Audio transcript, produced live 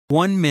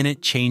1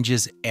 minute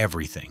changes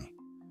everything.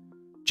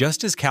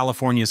 Just as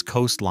California's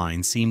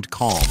coastline seemed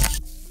calm,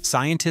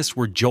 scientists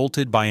were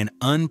jolted by an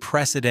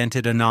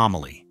unprecedented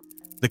anomaly,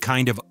 the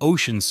kind of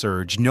ocean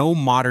surge no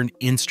modern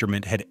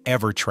instrument had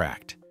ever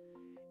tracked.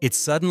 It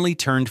suddenly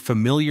turned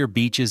familiar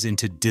beaches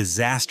into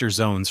disaster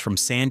zones from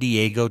San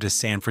Diego to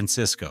San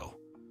Francisco.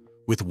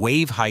 With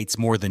wave heights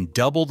more than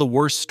double the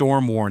worst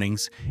storm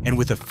warnings, and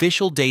with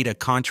official data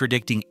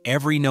contradicting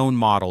every known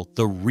model,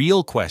 the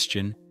real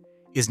question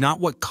is not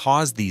what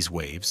caused these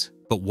waves,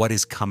 but what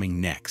is coming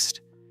next.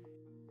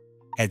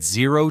 At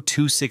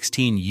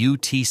 0216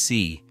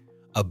 UTC,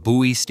 a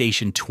buoy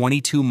stationed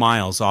 22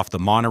 miles off the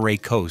Monterey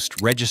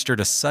coast registered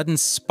a sudden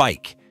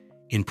spike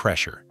in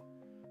pressure,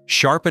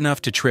 sharp enough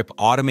to trip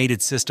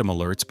automated system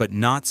alerts but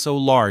not so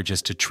large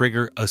as to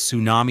trigger a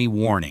tsunami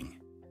warning.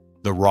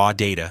 The raw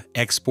data,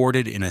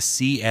 exported in a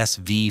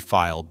CSV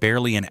file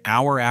barely an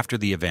hour after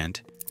the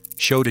event,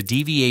 showed a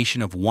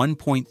deviation of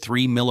 1.3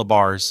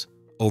 millibars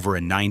over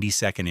a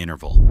 90-second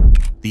interval.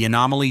 The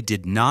anomaly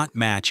did not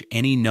match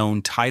any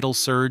known tidal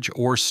surge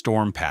or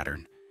storm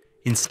pattern.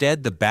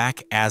 Instead, the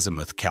back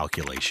azimuth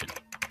calculation,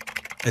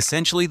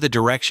 essentially the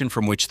direction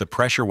from which the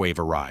pressure wave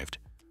arrived,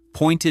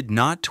 pointed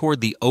not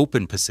toward the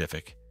open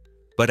Pacific,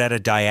 but at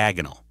a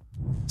diagonal,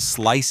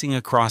 slicing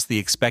across the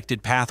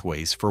expected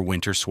pathways for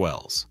winter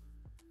swells.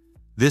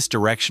 This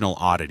directional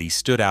oddity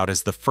stood out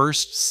as the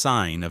first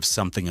sign of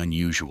something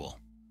unusual.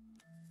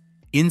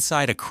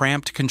 Inside a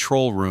cramped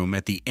control room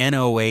at the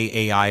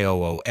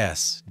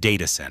NOAAIOOS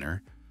data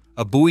center,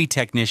 a buoy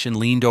technician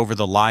leaned over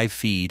the live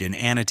feed and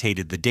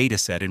annotated the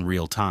dataset in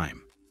real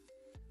time.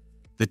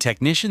 The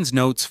technician's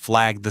notes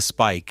flagged the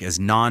spike as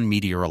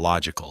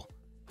non-meteorological,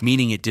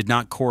 meaning it did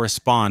not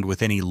correspond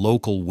with any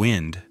local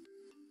wind,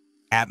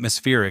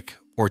 atmospheric,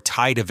 or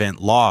tide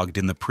event logged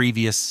in the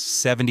previous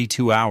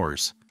 72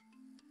 hours.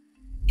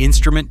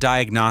 Instrument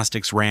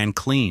diagnostics ran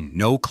clean,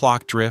 no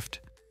clock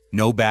drift,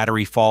 no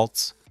battery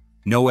faults,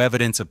 no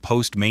evidence of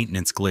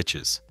post-maintenance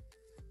glitches.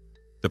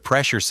 The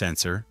pressure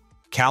sensor,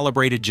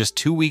 calibrated just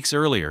 2 weeks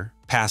earlier,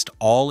 passed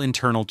all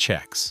internal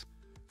checks.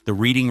 The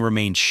reading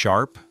remained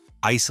sharp,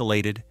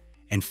 isolated,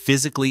 and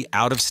physically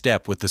out of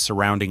step with the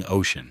surrounding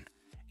ocean,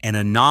 an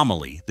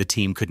anomaly the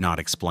team could not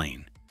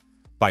explain.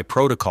 By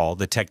protocol,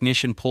 the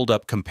technician pulled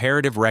up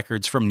comparative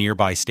records from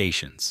nearby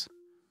stations.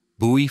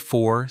 Buoy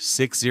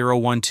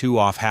 46012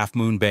 off Half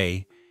Moon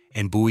Bay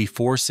and Buoy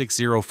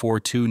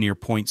 46042 near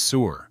Point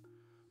Sur.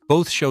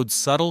 Both showed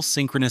subtle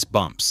synchronous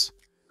bumps,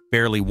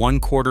 barely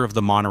 1/4 of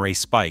the Monterey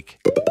spike,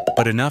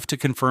 but enough to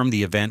confirm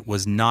the event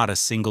was not a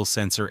single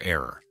sensor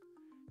error.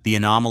 The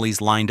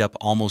anomalies lined up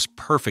almost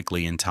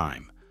perfectly in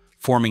time,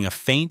 forming a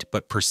faint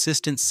but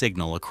persistent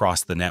signal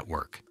across the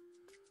network.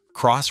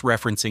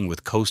 Cross-referencing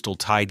with coastal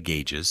tide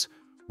gauges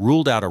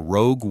ruled out a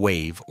rogue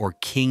wave or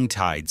king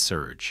tide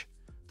surge.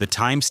 The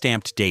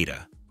time-stamped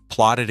data,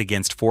 plotted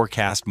against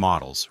forecast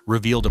models,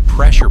 revealed a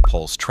pressure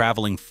pulse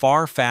traveling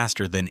far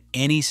faster than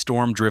any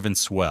storm-driven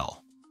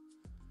swell.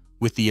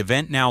 With the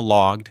event now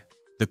logged,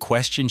 the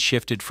question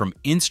shifted from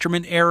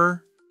instrument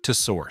error to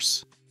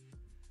source.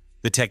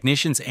 The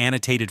technician's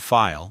annotated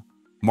file,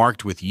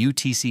 marked with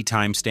UTC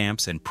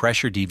timestamps and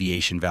pressure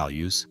deviation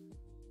values,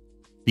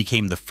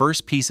 became the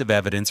first piece of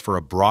evidence for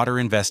a broader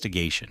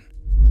investigation.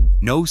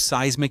 No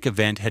seismic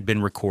event had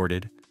been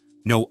recorded,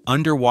 no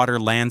underwater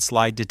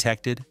landslide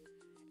detected,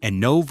 and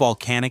no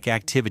volcanic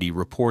activity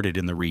reported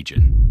in the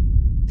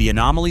region. The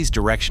anomaly's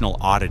directional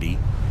oddity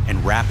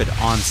and rapid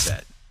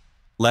onset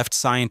left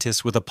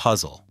scientists with a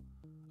puzzle,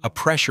 a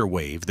pressure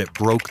wave that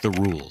broke the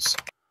rules,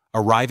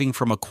 arriving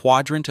from a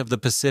quadrant of the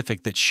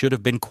Pacific that should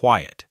have been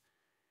quiet.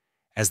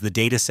 As the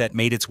dataset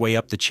made its way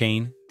up the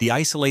chain, the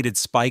isolated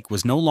spike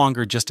was no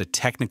longer just a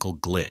technical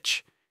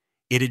glitch.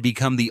 It had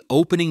become the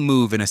opening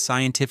move in a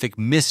scientific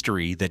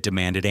mystery that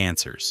demanded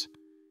answers.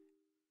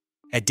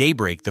 At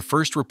daybreak, the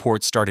first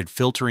reports started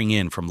filtering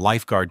in from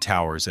lifeguard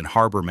towers and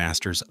harbor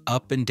masters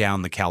up and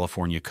down the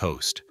California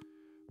coast.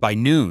 By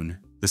noon,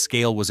 the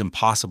scale was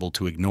impossible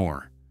to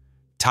ignore.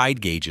 Tide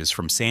gauges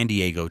from San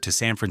Diego to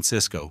San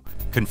Francisco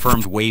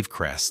confirmed wave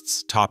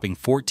crests topping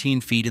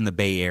 14 feet in the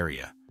Bay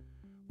Area,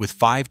 with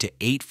 5 to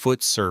 8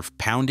 foot surf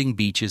pounding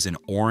beaches in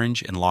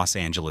Orange and Los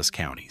Angeles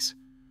counties.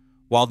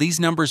 While these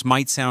numbers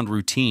might sound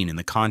routine in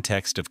the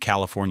context of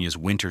California's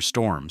winter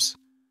storms,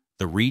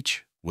 the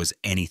reach was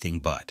anything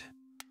but.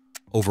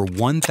 Over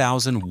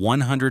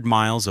 1,100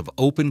 miles of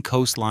open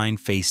coastline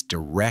faced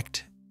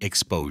direct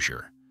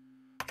exposure.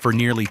 For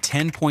nearly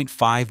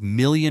 10.5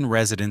 million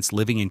residents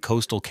living in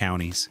coastal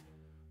counties,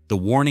 the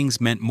warnings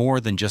meant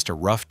more than just a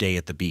rough day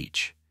at the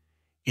beach.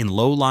 In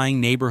low-lying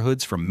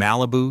neighborhoods from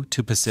Malibu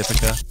to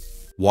Pacifica,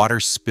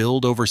 water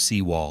spilled over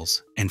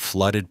seawalls and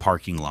flooded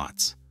parking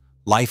lots.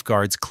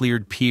 Lifeguards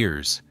cleared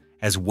piers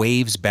as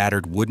waves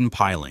battered wooden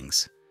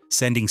pilings,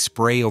 sending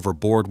spray over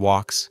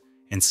boardwalks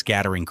and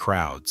scattering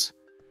crowds.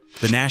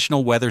 The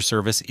National Weather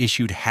Service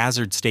issued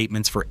hazard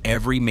statements for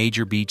every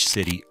major beach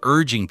city,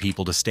 urging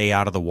people to stay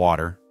out of the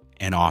water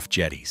and off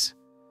jetties.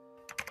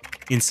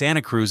 In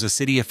Santa Cruz, a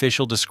city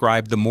official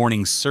described the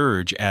morning's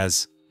surge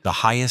as the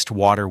highest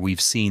water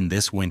we've seen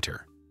this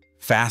winter,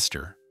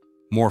 faster,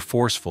 more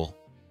forceful,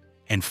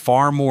 and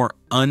far more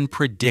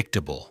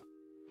unpredictable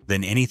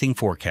than anything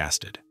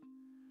forecasted.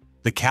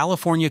 The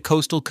California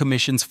Coastal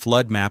Commission's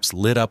flood maps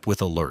lit up with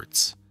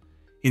alerts.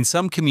 In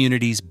some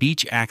communities,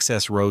 beach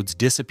access roads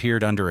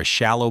disappeared under a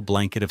shallow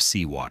blanket of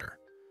seawater.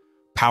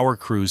 Power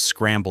crews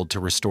scrambled to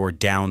restore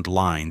downed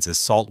lines as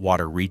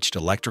saltwater reached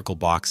electrical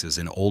boxes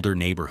in older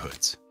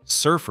neighborhoods.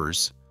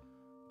 Surfers,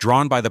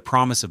 drawn by the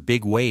promise of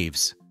big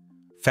waves,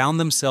 found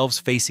themselves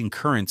facing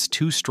currents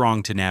too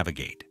strong to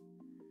navigate.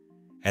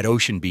 At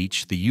Ocean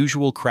Beach, the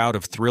usual crowd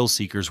of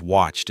thrill-seekers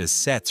watched as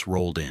sets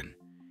rolled in,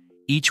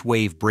 each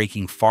wave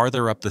breaking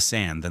farther up the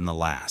sand than the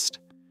last.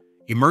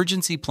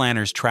 Emergency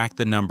planners tracked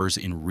the numbers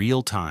in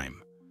real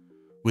time.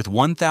 With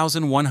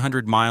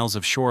 1,100 miles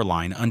of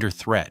shoreline under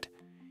threat,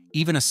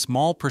 even a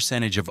small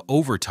percentage of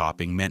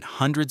overtopping meant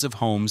hundreds of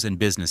homes and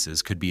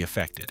businesses could be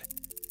affected.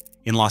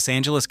 In Los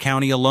Angeles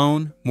County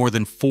alone, more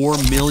than 4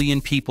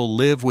 million people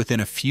live within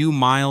a few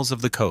miles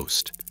of the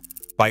coast.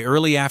 By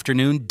early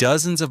afternoon,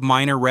 dozens of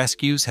minor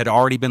rescues had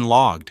already been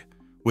logged,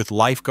 with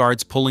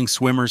lifeguards pulling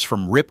swimmers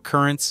from rip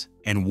currents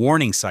and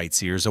warning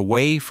sightseers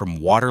away from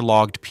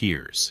waterlogged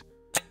piers.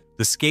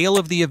 The scale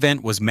of the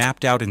event was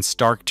mapped out in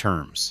stark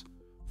terms: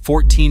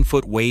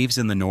 14-foot waves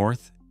in the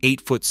north,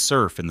 8-foot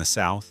surf in the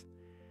south,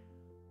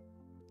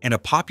 and a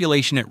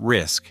population at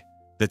risk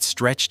that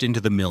stretched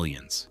into the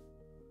millions.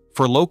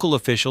 For local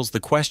officials,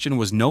 the question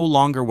was no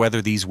longer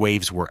whether these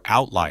waves were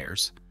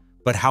outliers,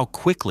 but how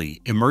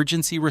quickly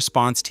emergency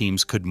response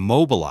teams could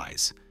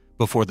mobilize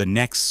before the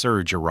next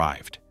surge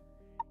arrived.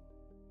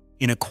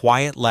 In a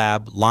quiet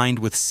lab lined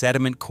with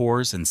sediment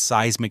cores and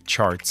seismic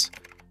charts,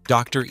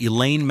 Dr.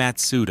 Elaine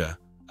Matsuda,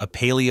 a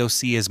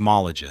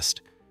paleoseismologist,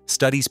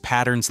 studies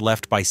patterns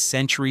left by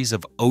centuries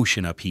of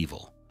ocean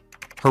upheaval.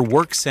 Her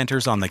work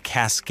centers on the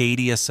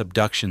Cascadia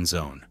subduction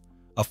zone,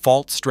 a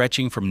fault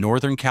stretching from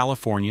Northern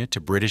California to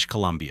British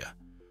Columbia,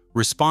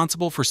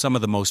 responsible for some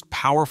of the most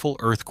powerful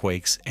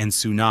earthquakes and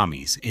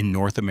tsunamis in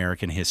North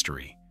American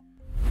history.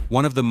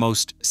 One of the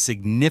most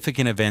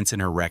significant events in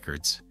her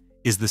records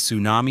is the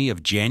tsunami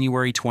of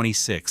January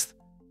 26,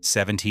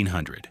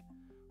 1700.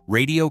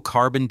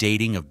 Radiocarbon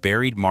dating of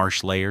buried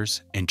marsh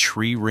layers and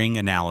tree ring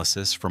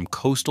analysis from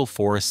coastal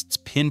forests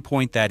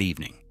pinpoint that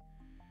evening.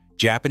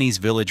 Japanese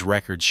village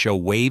records show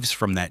waves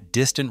from that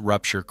distant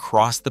rupture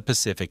crossed the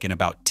Pacific in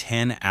about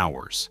 10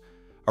 hours,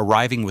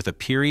 arriving with a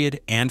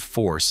period and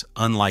force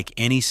unlike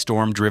any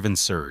storm-driven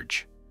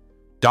surge.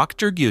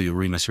 Dr.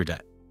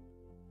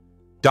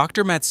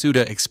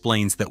 Matsuda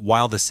explains that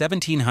while the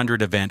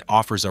 1700 event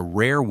offers a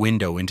rare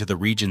window into the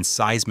region's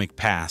seismic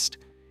past,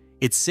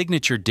 its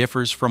signature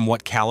differs from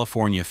what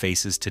California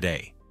faces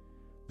today.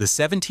 The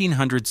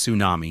 1700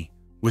 tsunami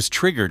was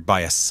triggered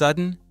by a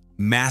sudden,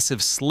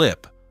 massive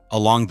slip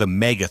along the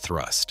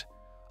megathrust,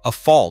 a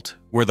fault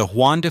where the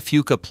Juan de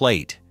Fuca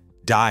plate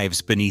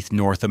dives beneath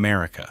North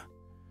America.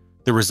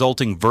 The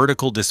resulting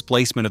vertical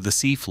displacement of the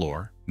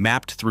seafloor,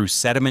 mapped through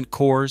sediment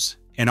cores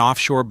and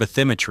offshore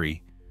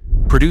bathymetry,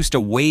 produced a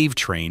wave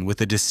train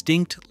with a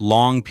distinct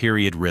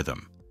long-period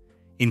rhythm.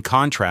 In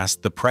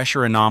contrast, the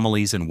pressure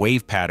anomalies and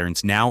wave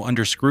patterns now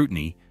under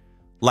scrutiny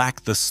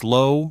lack the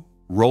slow,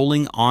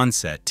 rolling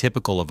onset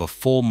typical of a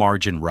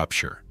full-margin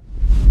rupture.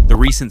 The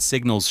recent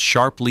signal's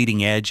sharp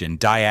leading edge and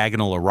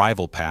diagonal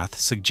arrival path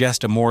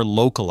suggest a more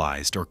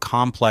localized or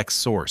complex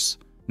source,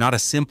 not a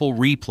simple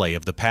replay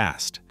of the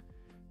past.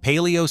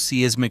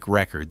 Paleoseismic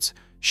records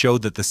show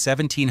that the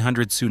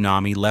 1700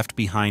 tsunami left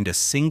behind a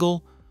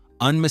single,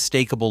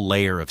 unmistakable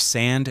layer of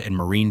sand and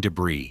marine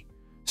debris,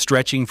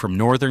 stretching from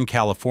northern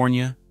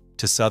California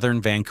to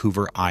southern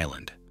Vancouver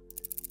Island.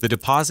 The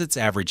deposits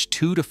average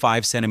 2 to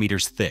 5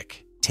 centimeters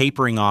thick,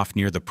 tapering off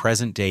near the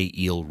present-day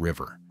Eel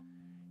River.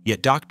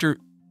 Yet Dr.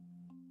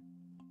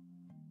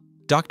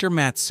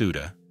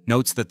 Matsuda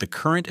notes that the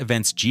current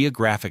event's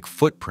geographic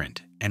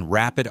footprint and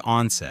rapid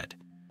onset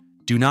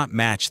do not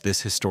match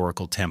this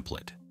historical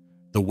template.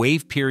 The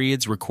wave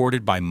periods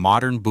recorded by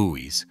modern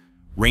buoys,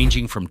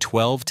 ranging from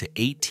 12 to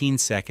 18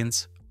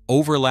 seconds,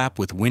 overlap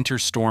with winter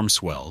storm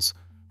swells,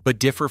 but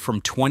differ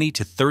from 20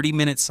 to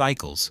 30-minute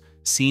cycles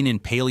seen in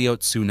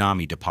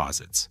paleo-tsunami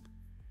deposits.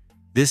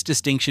 This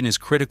distinction is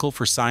critical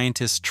for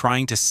scientists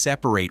trying to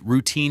separate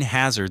routine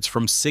hazards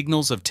from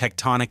signals of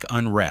tectonic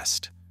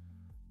unrest.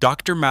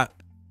 Dr.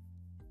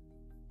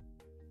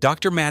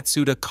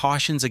 Matsuda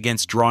cautions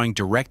against drawing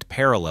direct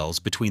parallels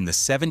between the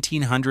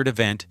 1700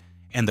 event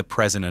and the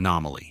present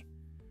anomaly.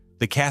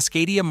 The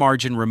Cascadia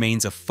margin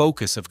remains a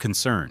focus of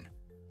concern,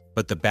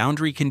 but the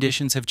boundary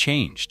conditions have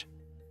changed.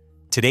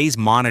 Today's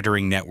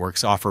monitoring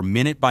networks offer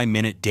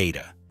minute-by-minute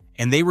data,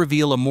 and they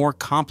reveal a more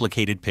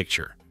complicated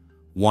picture,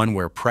 one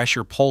where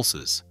pressure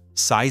pulses,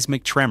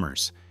 seismic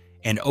tremors,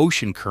 and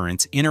ocean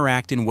currents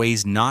interact in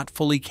ways not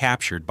fully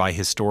captured by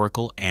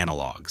historical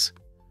analogs.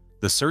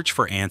 The search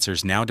for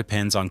answers now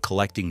depends on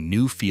collecting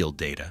new field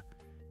data,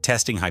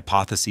 testing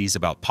hypotheses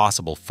about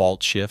possible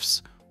fault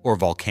shifts or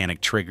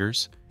volcanic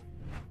triggers,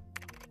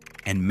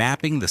 and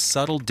mapping the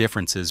subtle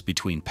differences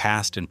between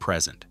past and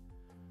present.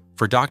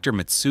 For Dr.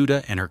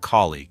 Matsuda and her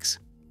colleagues,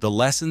 the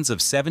lessons of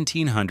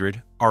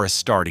 1700 are a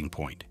starting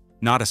point,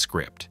 not a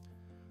script.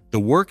 The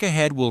work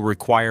ahead will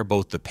require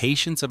both the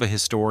patience of a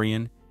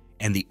historian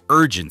and the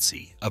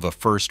urgency of a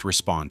first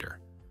responder.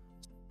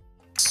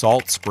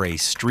 Salt spray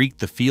streaked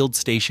the field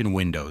station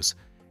windows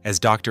as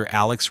Dr.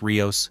 Alex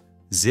Rios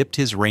zipped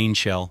his rain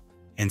shell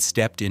and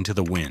stepped into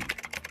the wind.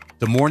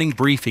 The morning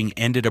briefing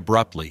ended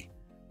abruptly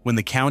when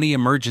the county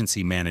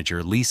emergency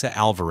manager, Lisa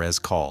Alvarez,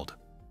 called.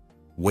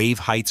 Wave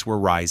heights were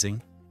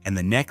rising, and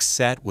the next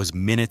set was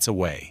minutes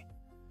away.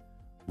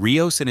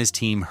 Rios and his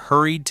team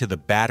hurried to the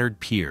battered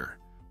pier,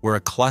 where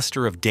a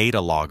cluster of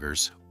data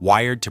loggers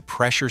wired to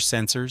pressure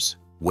sensors,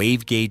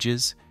 wave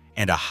gauges,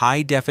 and a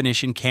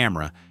high-definition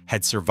camera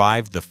had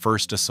survived the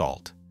first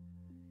assault.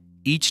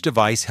 Each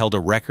device held a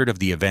record of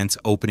the event's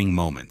opening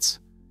moments.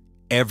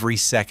 Every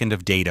second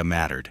of data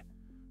mattered.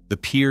 The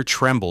pier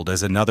trembled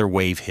as another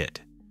wave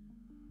hit.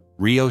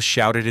 Rios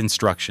shouted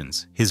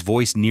instructions, his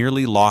voice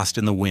nearly lost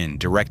in the wind,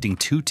 directing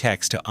two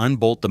techs to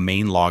unbolt the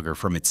main logger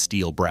from its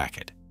steel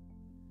bracket.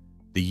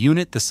 The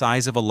unit the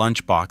size of a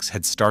lunchbox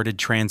had started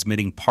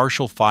transmitting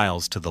partial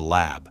files to the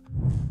lab,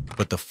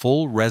 but the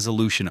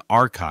full-resolution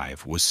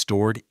archive was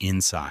stored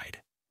inside.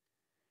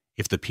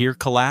 If the pier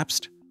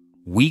collapsed,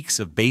 weeks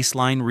of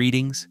baseline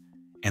readings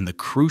and the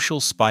crucial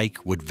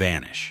spike would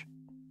vanish.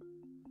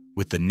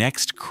 With the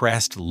next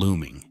crest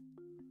looming,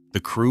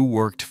 the crew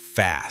worked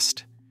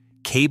fast.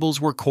 Cables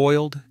were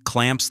coiled,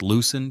 clamps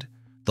loosened,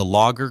 the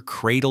logger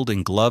cradled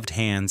in gloved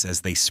hands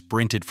as they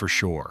sprinted for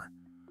shore.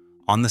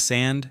 On the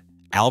sand,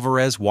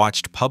 Alvarez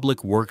watched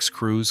public works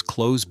crews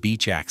close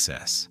beach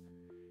access.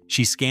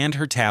 She scanned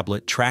her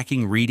tablet,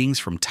 tracking readings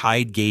from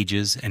tide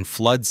gauges and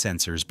flood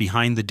sensors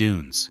behind the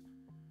dunes.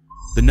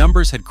 The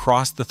numbers had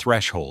crossed the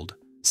threshold,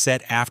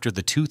 set after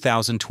the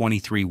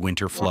 2023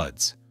 winter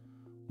floods.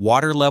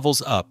 Water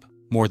levels up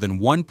more than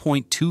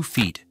 1.2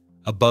 feet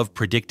above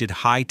predicted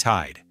high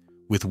tide,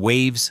 with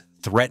waves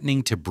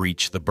threatening to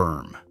breach the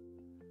berm.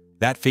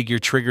 That figure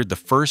triggered the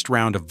first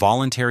round of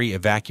voluntary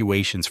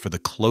evacuations for the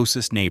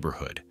closest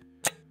neighborhood.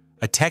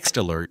 A text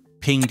alert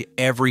pinged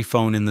every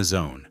phone in the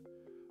zone.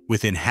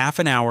 Within half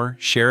an hour,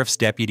 sheriff's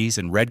deputies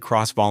and Red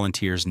Cross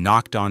volunteers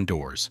knocked on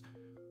doors,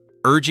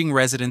 urging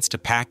residents to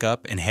pack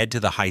up and head to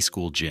the high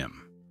school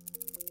gym.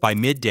 By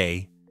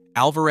midday,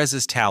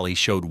 Alvarez's tally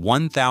showed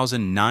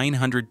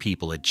 1,900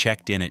 people had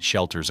checked in at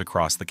shelters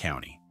across the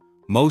county.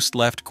 Most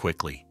left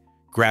quickly,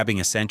 grabbing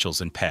essentials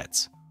and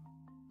pets,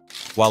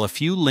 while a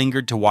few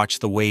lingered to watch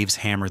the waves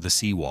hammer the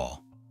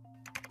seawall.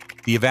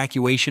 The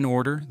evacuation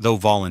order, though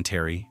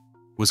voluntary,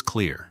 was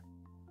clear.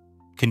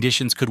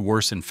 Conditions could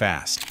worsen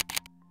fast.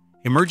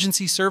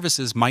 Emergency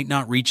services might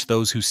not reach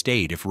those who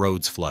stayed if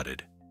roads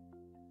flooded.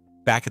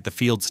 Back at the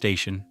field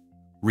station,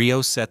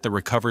 Rios set the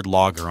recovered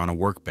logger on a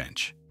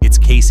workbench, its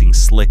casing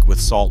slick with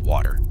salt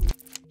water.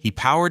 He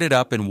powered it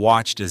up and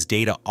watched as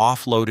data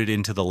offloaded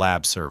into the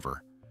lab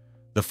server.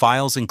 The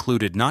files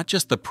included not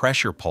just the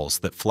pressure pulse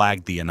that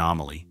flagged the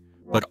anomaly,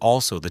 but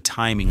also the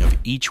timing of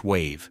each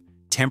wave,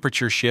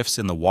 temperature shifts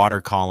in the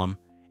water column,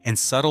 and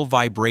subtle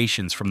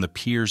vibrations from the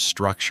pier's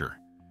structure.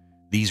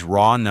 These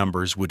raw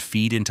numbers would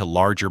feed into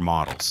larger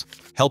models,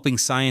 helping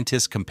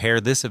scientists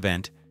compare this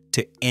event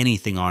to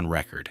anything on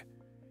record.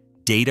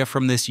 Data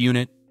from this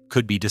unit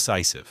could be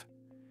decisive.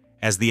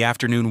 As the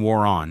afternoon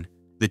wore on,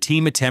 the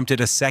team attempted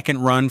a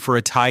second run for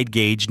a tide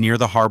gauge near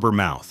the harbor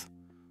mouth.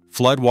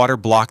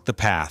 Floodwater blocked the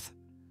path,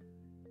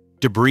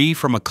 debris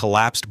from a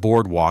collapsed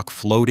boardwalk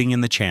floating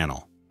in the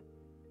channel.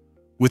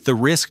 With the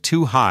risk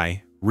too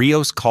high,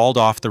 Rios called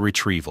off the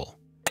retrieval.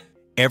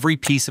 Every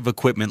piece of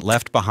equipment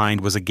left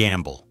behind was a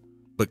gamble,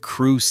 but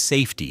crew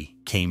safety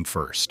came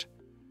first.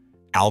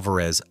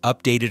 Alvarez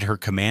updated her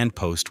command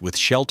post with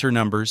shelter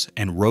numbers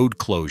and road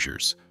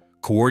closures,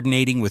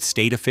 coordinating with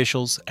state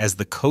officials as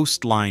the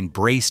coastline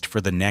braced for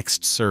the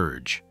next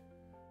surge.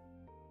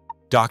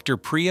 Dr.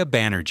 Priya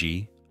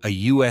Banerjee,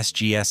 a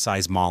USGS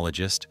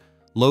seismologist,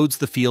 loads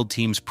the field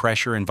team's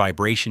pressure and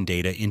vibration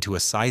data into a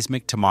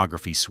seismic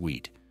tomography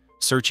suite,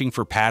 searching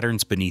for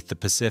patterns beneath the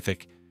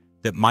Pacific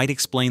that might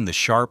explain the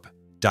sharp,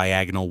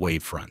 diagonal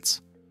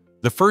wavefronts.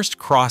 The first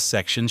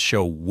cross-sections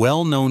show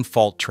well-known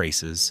fault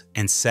traces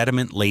and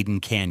sediment-laden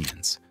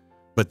canyons,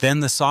 but then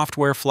the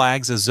software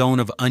flags a zone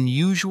of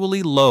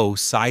unusually low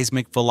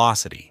seismic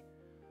velocity,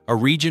 a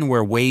region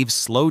where waves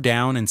slow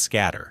down and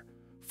scatter,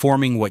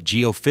 forming what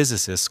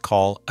geophysicists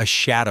call a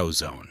shadow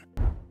zone.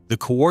 The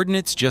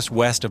coordinates just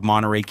west of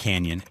Monterey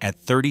Canyon at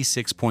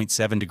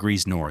 36.7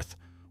 degrees north,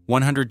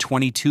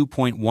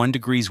 122.1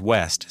 degrees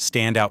west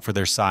stand out for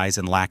their size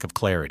and lack of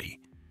clarity.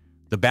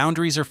 The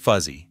boundaries are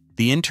fuzzy,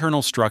 the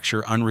internal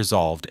structure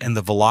unresolved, and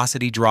the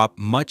velocity drop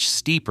much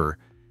steeper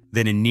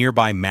than in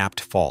nearby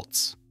mapped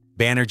faults.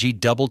 Banerjee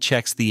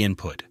double-checks the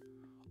input.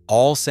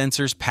 All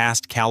sensors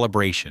passed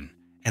calibration,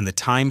 and the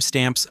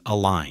timestamps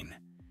align.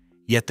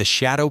 Yet the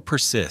shadow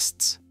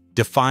persists,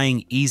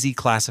 defying easy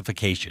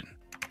classification.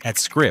 At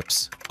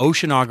Scripps,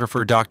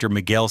 oceanographer Dr.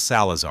 Miguel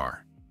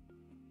Salazar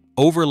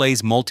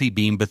overlays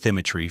multi-beam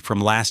bathymetry from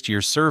last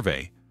year's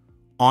survey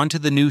onto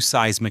the new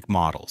seismic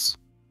models.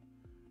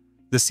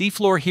 The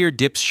seafloor here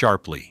dips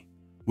sharply,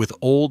 with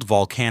old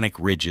volcanic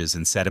ridges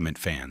and sediment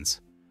fans,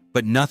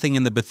 but nothing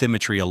in the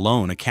bathymetry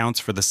alone accounts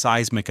for the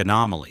seismic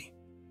anomaly.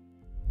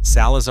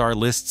 Salazar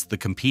lists the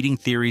competing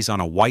theories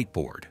on a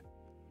whiteboard: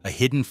 a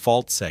hidden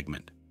fault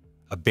segment,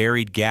 a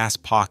buried gas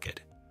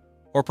pocket,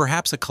 or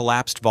perhaps a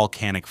collapsed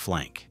volcanic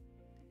flank.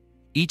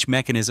 Each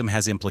mechanism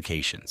has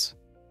implications.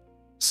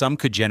 Some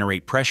could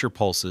generate pressure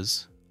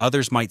pulses,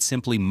 others might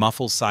simply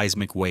muffle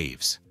seismic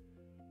waves.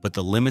 But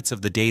the limits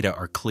of the data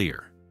are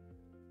clear.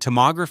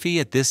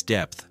 Tomography at this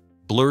depth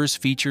blurs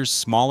features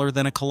smaller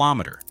than a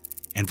kilometer,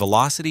 and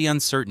velocity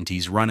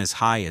uncertainties run as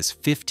high as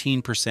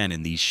 15%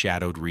 in these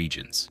shadowed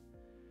regions.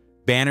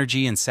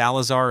 Banerjee and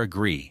Salazar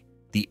agree,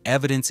 the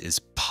evidence is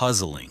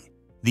puzzling,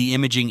 the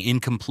imaging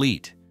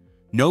incomplete.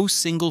 No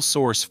single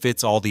source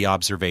fits all the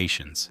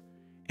observations,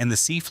 and the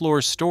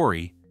seafloor's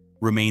story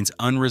remains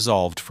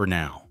unresolved for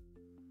now.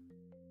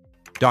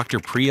 Dr.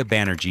 Priya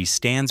Banerjee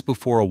stands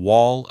before a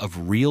wall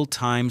of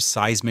real-time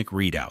seismic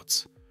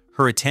readouts,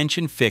 her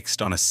attention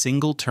fixed on a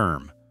single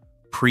term: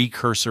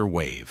 precursor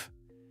wave.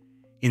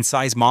 In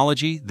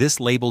seismology, this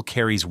label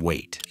carries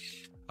weight.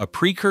 A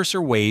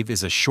precursor wave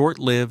is a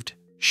short-lived,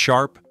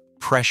 sharp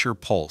pressure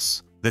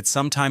pulse that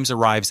sometimes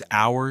arrives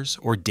hours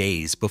or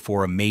days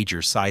before a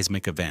major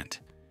seismic event.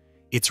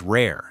 It's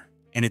rare,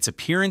 and its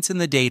appearance in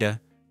the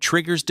data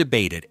triggers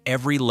debate at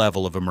every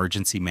level of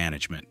emergency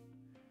management.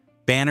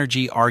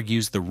 Banerjee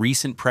argues the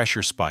recent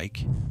pressure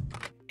spike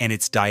and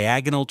its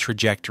diagonal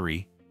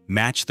trajectory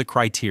match the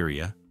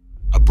criteria: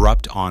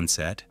 abrupt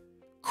onset,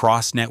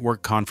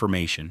 cross-network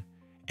confirmation,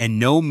 and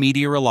no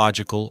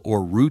meteorological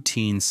or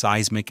routine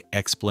seismic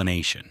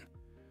explanation.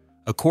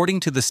 According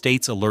to the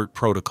state's alert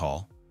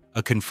protocol,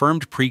 a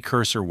confirmed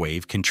precursor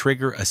wave can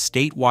trigger a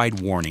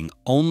statewide warning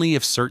only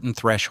if certain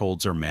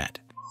thresholds are met.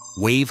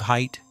 Wave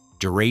height,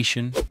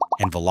 duration,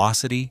 and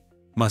velocity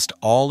must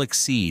all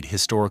exceed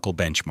historical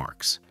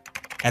benchmarks.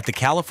 At the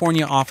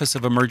California Office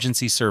of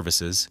Emergency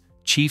Services,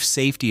 Chief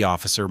Safety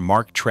Officer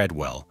Mark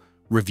Treadwell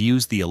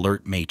reviews the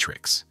alert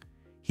matrix.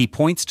 He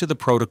points to the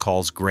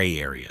protocol's gray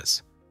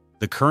areas.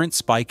 The current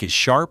spike is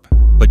sharp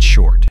but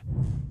short,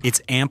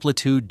 its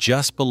amplitude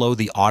just below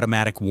the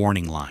automatic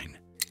warning line.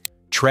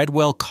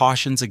 Treadwell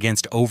cautions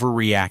against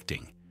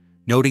overreacting,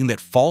 noting that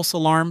false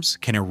alarms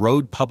can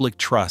erode public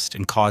trust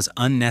and cause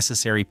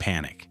unnecessary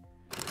panic.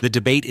 The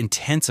debate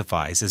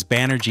intensifies as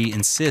Banerjee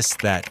insists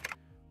that,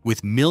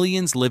 with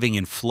millions living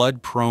in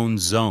flood-prone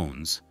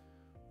zones,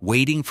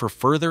 waiting for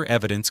further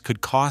evidence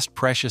could cost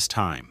precious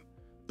time.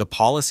 The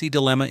policy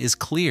dilemma is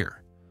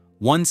clear.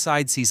 One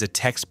side sees a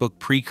textbook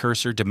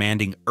precursor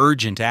demanding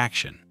urgent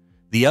action.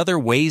 The other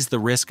weighs the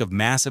risk of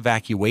mass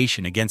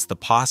evacuation against the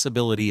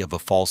possibility of a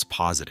false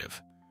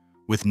positive.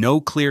 With no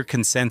clear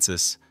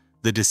consensus,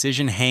 the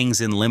decision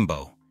hangs in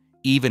limbo,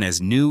 even as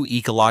new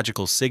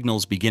ecological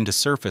signals begin to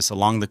surface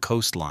along the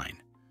coastline.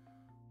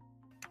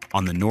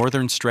 On the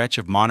northern stretch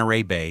of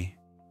Monterey Bay,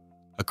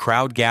 a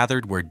crowd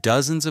gathered where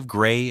dozens of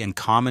gray and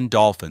common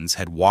dolphins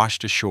had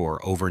washed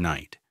ashore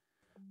overnight.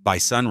 By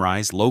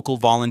sunrise, local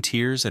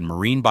volunteers and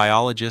marine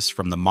biologists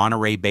from the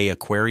Monterey Bay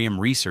Aquarium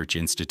Research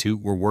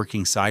Institute were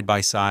working side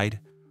by side,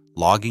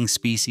 logging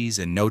species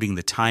and noting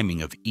the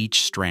timing of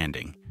each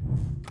stranding.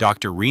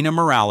 Dr. Rena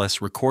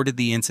Morales recorded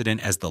the incident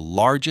as the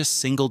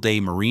largest single-day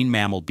marine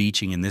mammal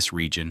beaching in this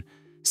region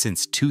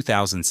since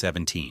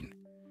 2017.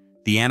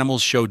 The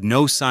animals showed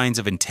no signs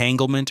of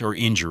entanglement or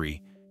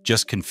injury,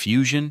 just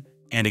confusion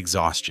and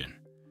exhaustion.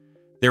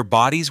 Their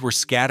bodies were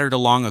scattered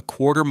along a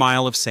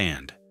quarter-mile of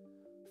sand.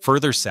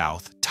 Further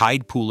south,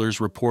 tide poolers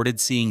reported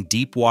seeing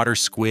deep-water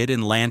squid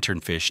and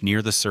lanternfish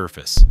near the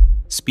surface,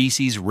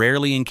 species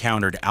rarely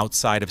encountered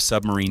outside of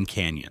submarine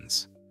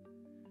canyons.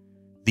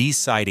 These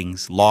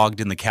sightings, logged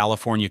in the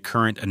California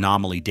Current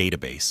Anomaly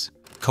Database,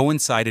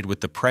 coincided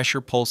with the pressure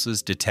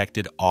pulses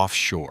detected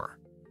offshore.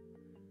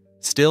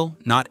 Still,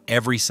 not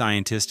every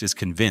scientist is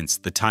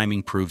convinced the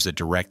timing proves a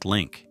direct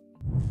link.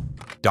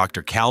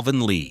 Dr.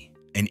 Calvin Lee,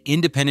 an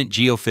independent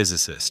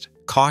geophysicist,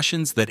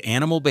 cautions that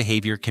animal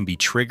behavior can be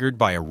triggered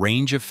by a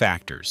range of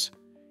factors: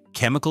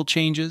 chemical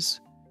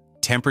changes,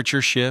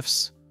 temperature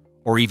shifts,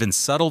 or even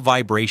subtle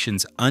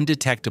vibrations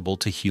undetectable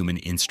to human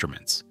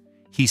instruments.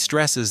 He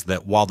stresses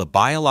that while the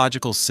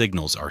biological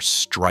signals are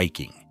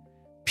striking,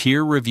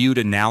 peer-reviewed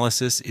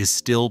analysis is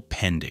still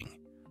pending.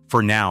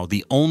 For now,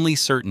 the only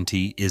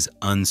certainty is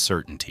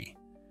uncertainty.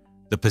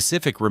 The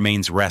Pacific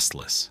remains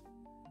restless,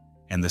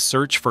 and the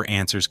search for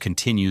answers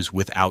continues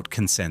without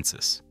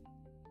consensus.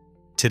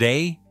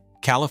 Today,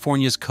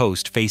 California's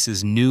coast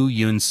faces new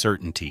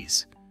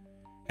uncertainties,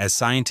 as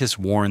scientists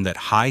warn that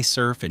high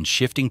surf and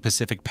shifting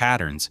Pacific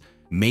patterns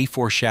may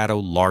foreshadow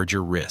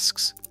larger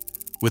risks.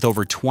 With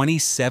over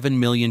 27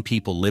 million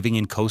people living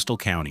in coastal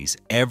counties,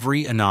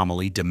 every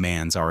anomaly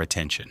demands our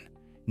attention.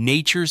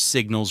 Nature's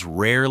signals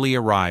rarely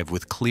arrive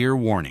with clear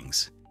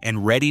warnings,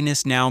 and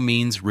readiness now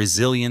means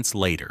resilience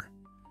later.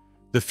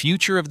 The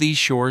future of these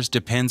shores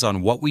depends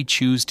on what we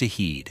choose to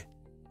heed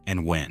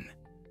and when.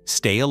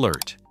 Stay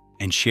alert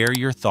and share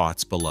your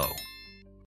thoughts below.